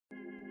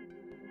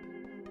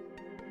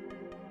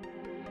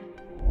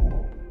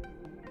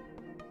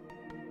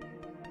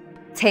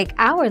Take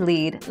our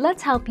lead,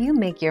 let's help you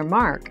make your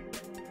mark.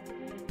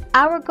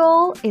 Our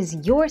goal is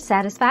your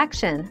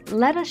satisfaction.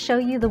 Let us show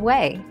you the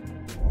way.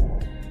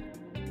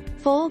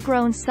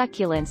 Full-grown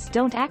succulents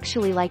don't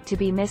actually like to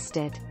be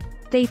misted.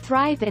 They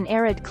thrive in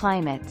arid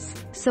climates,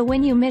 so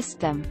when you mist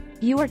them,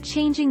 you are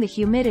changing the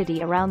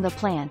humidity around the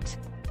plant.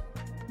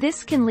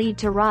 This can lead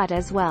to rot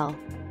as well.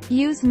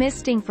 Use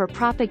misting for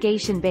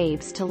propagation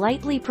babes to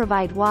lightly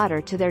provide water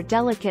to their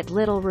delicate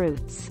little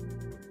roots.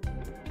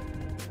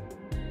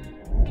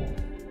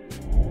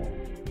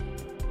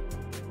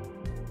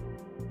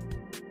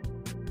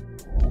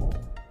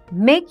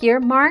 Make your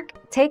mark,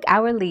 take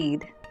our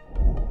lead.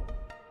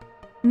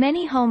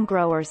 Many home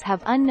growers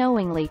have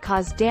unknowingly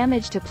caused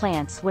damage to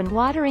plants when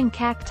watering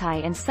cacti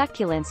and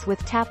succulents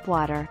with tap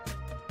water.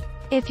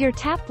 If your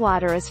tap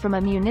water is from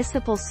a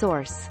municipal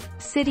source,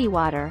 city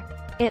water,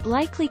 it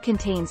likely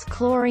contains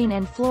chlorine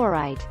and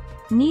fluoride,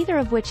 neither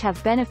of which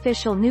have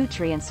beneficial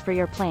nutrients for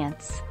your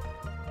plants.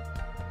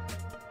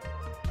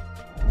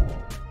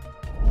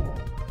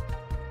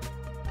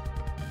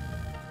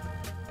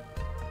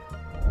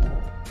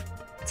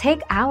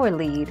 Take our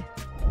lead.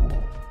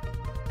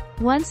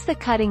 Once the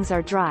cuttings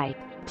are dry,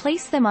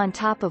 place them on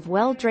top of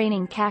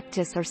well-draining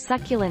cactus or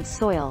succulent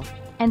soil,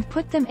 and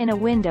put them in a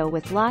window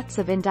with lots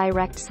of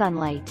indirect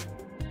sunlight.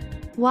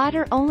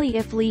 Water only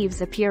if leaves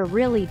appear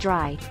really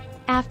dry.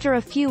 After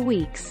a few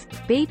weeks,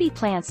 baby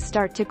plants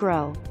start to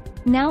grow.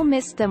 Now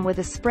mist them with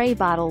a spray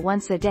bottle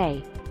once a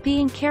day,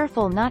 being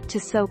careful not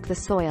to soak the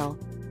soil.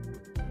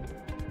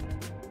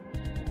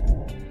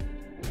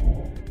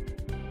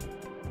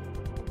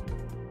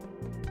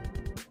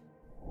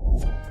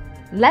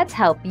 Let's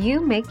help you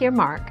make your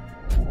mark.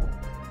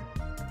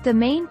 The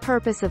main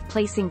purpose of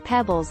placing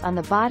pebbles on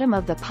the bottom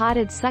of the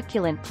potted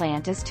succulent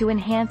plant is to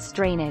enhance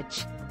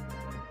drainage.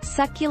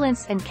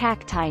 Succulents and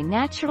cacti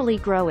naturally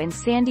grow in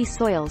sandy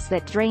soils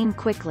that drain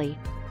quickly.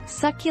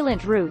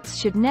 Succulent roots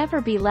should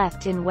never be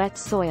left in wet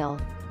soil.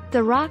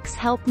 The rocks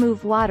help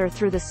move water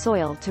through the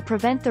soil to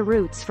prevent the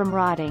roots from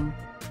rotting.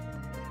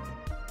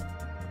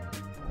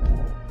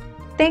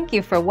 Thank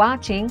you for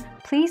watching.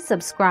 Please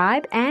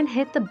subscribe and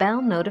hit the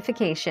bell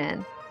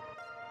notification.